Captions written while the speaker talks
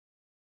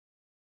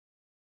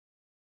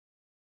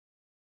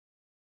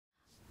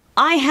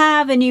I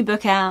have a new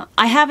book out.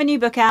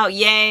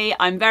 Yay,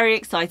 I'm very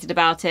excited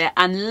about it,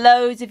 and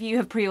loads of you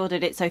have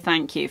pre-ordered it, so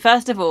thank you.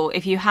 First of all,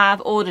 if you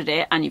have ordered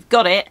it and you've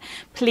got it,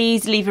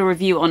 please leave a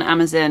review on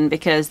Amazon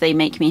because they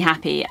make me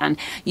happy, and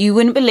you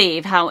wouldn't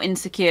believe how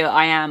insecure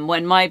I am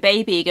when my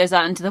baby goes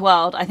out into the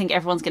world. I think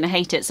everyone's going to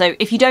hate it, so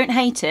if you don't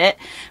hate it,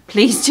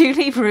 please do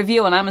leave a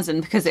review on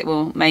Amazon because it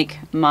will make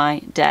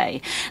my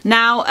day.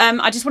 Now,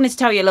 I just wanted to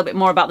tell you a little bit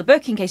more about the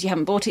book in case you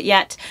haven't bought it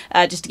yet,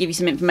 just to give you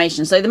some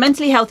information. So the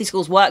Mentally Healthy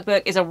Schools Workbook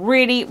is a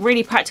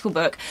really practical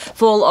book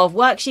full of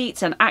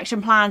worksheets and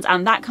action plans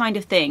and that kind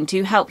of thing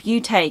to help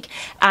you take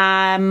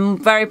a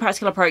very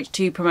practical approach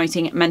to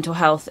promoting mental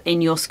health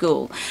in your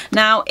school.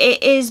 Now,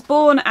 it is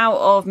born out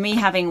of me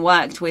having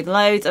worked with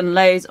loads and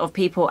loads of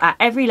people at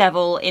every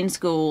level in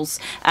schools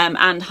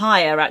and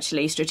higher,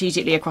 actually,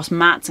 strategically across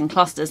mats and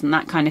clusters and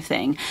that kind of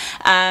thing,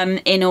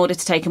 in order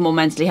to take a more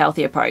mentally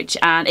healthy approach.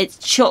 And it's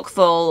chock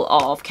full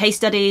of case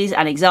studies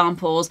and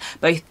examples,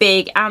 both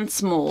big and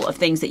small, of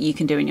things that you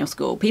can do in your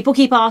school. People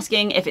keep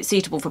asking if it's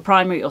suitable for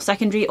primary or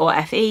secondary or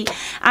FE.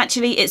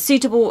 Actually, it's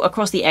suitable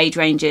across the age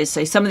ranges.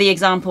 So some of the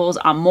examples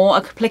are more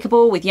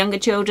applicable with younger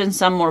children,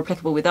 some more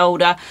applicable with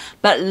older,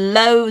 but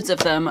loads of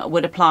them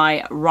would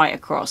apply right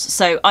across.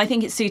 So I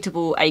think it's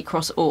suitable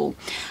across all.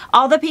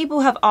 Other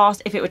people have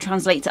asked if it would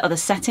translate to other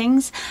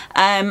settings.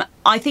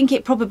 I think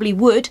it probably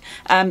would,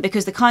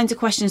 because the kinds of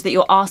questions that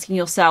you're asking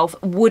yourself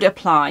would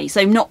apply.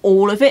 So not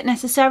all of it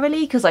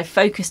necessarily, because I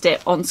focused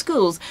it on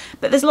schools,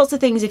 but there's lots of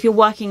things if you're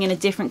working in a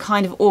different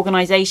kind of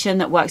organisation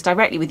that works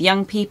directly with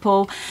young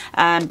people,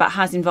 but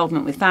has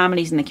involvement with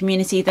families and the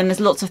community, then there's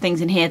lots of things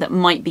in here that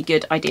might be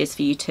good ideas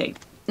for you too.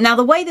 Now,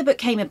 the way the book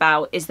came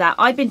about is that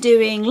I've been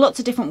doing lots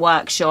of different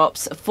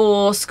workshops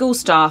for school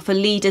staff, for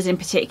leaders in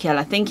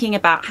particular, thinking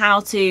about how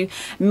to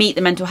meet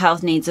the mental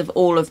health needs of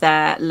all of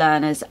their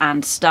learners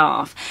and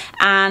staff.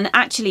 And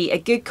actually, a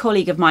good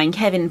colleague of mine,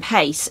 Kevin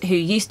Pace, who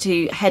used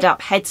to head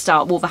up Head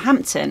Start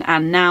Wolverhampton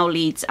and now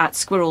leads at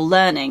Squirrel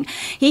Learning,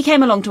 he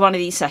came along to one of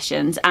these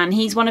sessions, and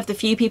he's one of the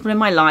few people in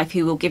my life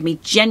who will give me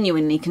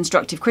genuinely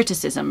constructive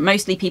criticism.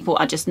 Mostly people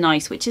are just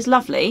nice, which is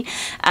lovely,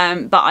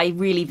 but I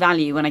really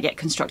value when I get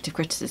constructive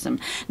criticism.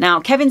 Now,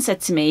 Kevin said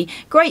to me,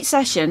 great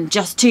session,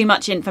 just too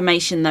much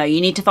information though.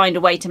 You need to find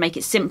a way to make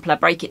it simpler,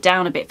 break it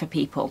down a bit for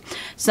people.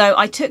 So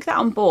I took that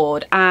on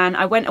board and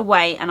I went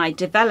away and I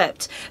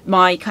developed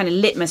my kind of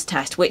litmus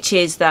test, which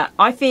is that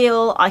I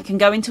feel I can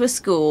go into a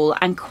school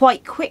and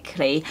quite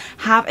quickly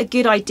have a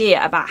good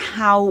idea about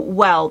how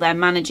well they're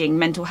managing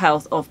mental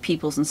health of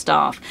pupils and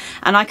staff.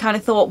 And I kind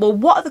of thought, well,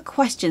 what are the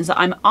questions that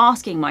I'm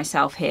asking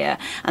myself here?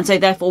 And so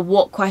therefore,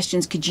 what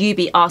questions could you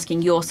be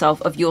asking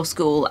yourself of your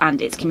school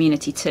and its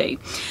community too?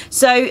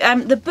 So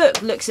the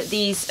book looks at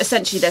these,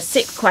 essentially there's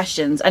 6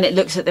 questions, and it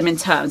looks at them in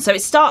turn. So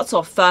it starts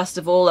off first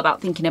of all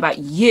about thinking about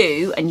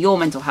you and your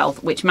mental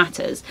health, which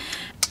matters.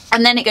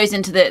 And then it goes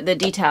into the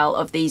detail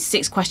of these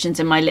 6 questions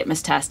in my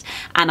litmus test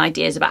and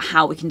ideas about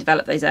how we can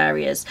develop those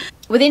areas.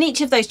 Within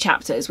each of those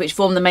chapters, which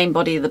form the main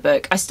body of the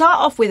book, I start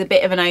off with a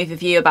bit of an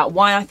overview about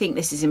why I think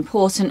this is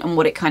important and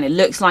what it kind of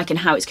looks like and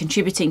how it's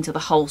contributing to the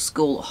whole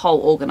school,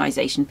 whole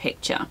organisation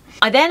picture.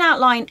 I then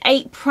outline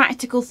 8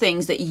 practical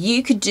things that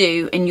you could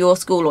do in your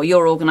school or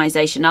your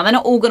organisation. Now, they're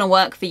not all going to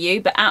work for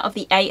you, but out of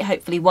the 8,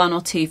 hopefully 1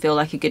 or 2 feel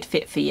like a good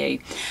fit for you.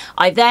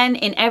 I then,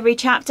 in every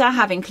chapter,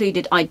 have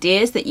included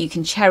ideas that you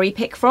can cherry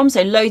pick from.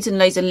 So loads and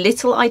loads of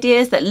little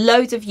ideas that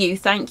loads of you,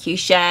 thank you,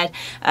 shared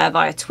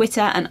via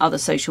Twitter and other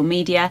social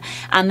media.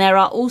 And there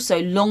are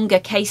also longer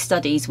case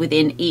studies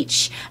within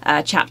each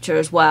chapter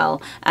as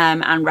well,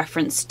 and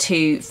reference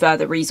to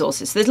further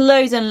resources. So there's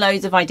loads and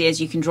loads of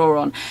ideas you can draw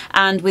on.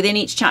 And within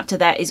each chapter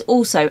there is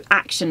also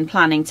action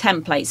planning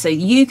templates, so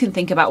you can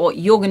think about what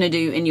you're going to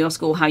do in your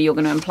school, how you're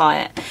going to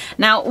apply it.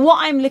 Now, what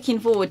I'm looking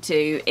forward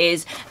to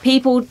is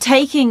people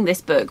taking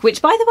this book,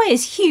 which by the way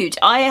is huge.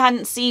 I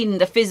hadn't seen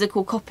the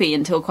physical copy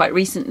until quite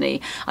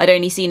recently. I'd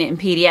only seen it in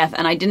PDF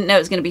and I didn't know it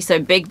was going to be so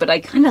big, but I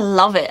kind of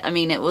love it. I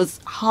mean, it was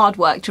hard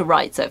work to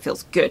write, so it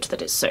feels good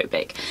that it's so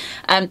big.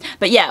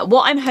 But yeah,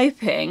 what I'm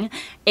hoping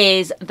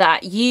is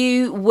that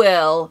you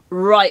will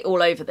write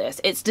all over this.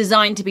 It's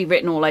designed to be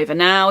written all over.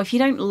 Now, if you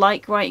don't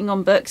like writing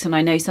on books, and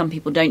I know some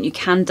people don't, you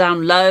can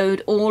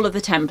download all of the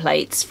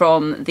templates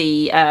from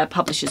the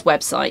publisher's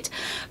website.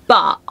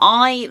 But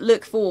I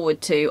look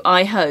forward to,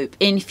 I hope,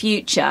 in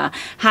future,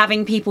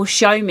 having people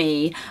show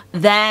me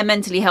their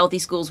Mentally Healthy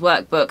Schools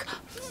workbook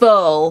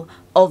full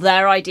of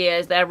their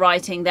ideas, their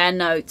writing, their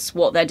notes,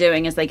 what they're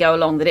doing as they go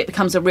along, that it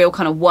becomes a real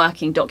kind of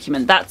working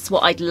document. That's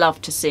what I'd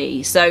love to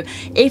see. So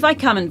if I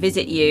come and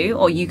visit you,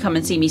 or you come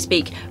and see me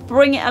speak,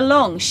 bring it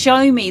along,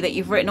 show me that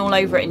you've written all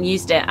over it and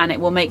used it, and it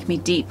will make me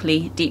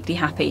deeply, deeply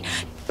happy.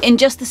 In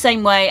just the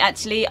same way,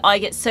 actually, I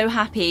get so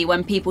happy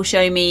when people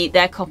show me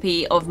their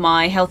copy of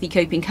my Healthy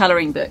Coping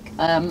colouring book.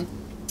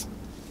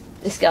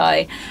 This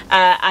guy,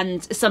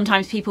 and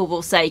sometimes people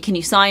will say, can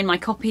you sign my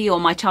copy or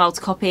my child's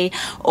copy,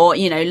 or,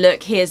 you know,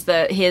 look, here's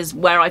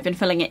where I've been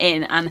filling it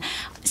in. And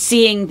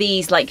seeing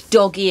these like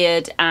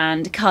dog-eared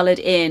and coloured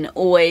in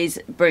always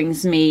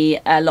brings me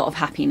a lot of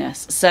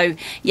happiness. So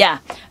yeah,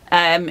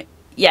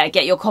 yeah,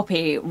 get your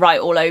copy, write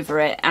all over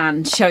it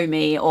and show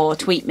me or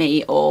tweet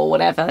me or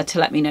whatever to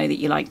let me know that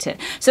you liked it.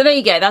 So there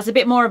you go. That's a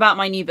bit more about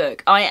my new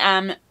book. I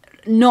am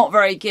not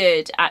very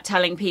good at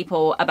telling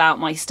people about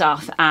my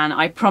stuff, and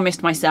I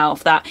promised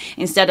myself that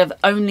instead of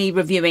only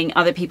reviewing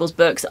other people's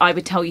books, I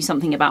would tell you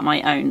something about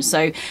my own.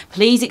 So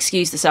please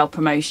excuse the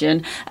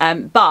self-promotion,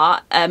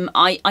 but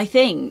I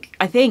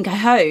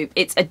hope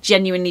it's a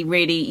genuinely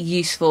really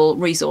useful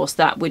resource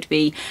that would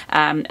be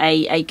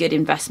a good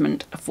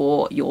investment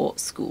for your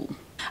school.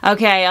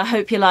 Okay, I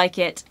hope you like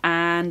it,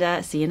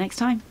 and see you next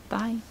time.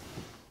 Bye.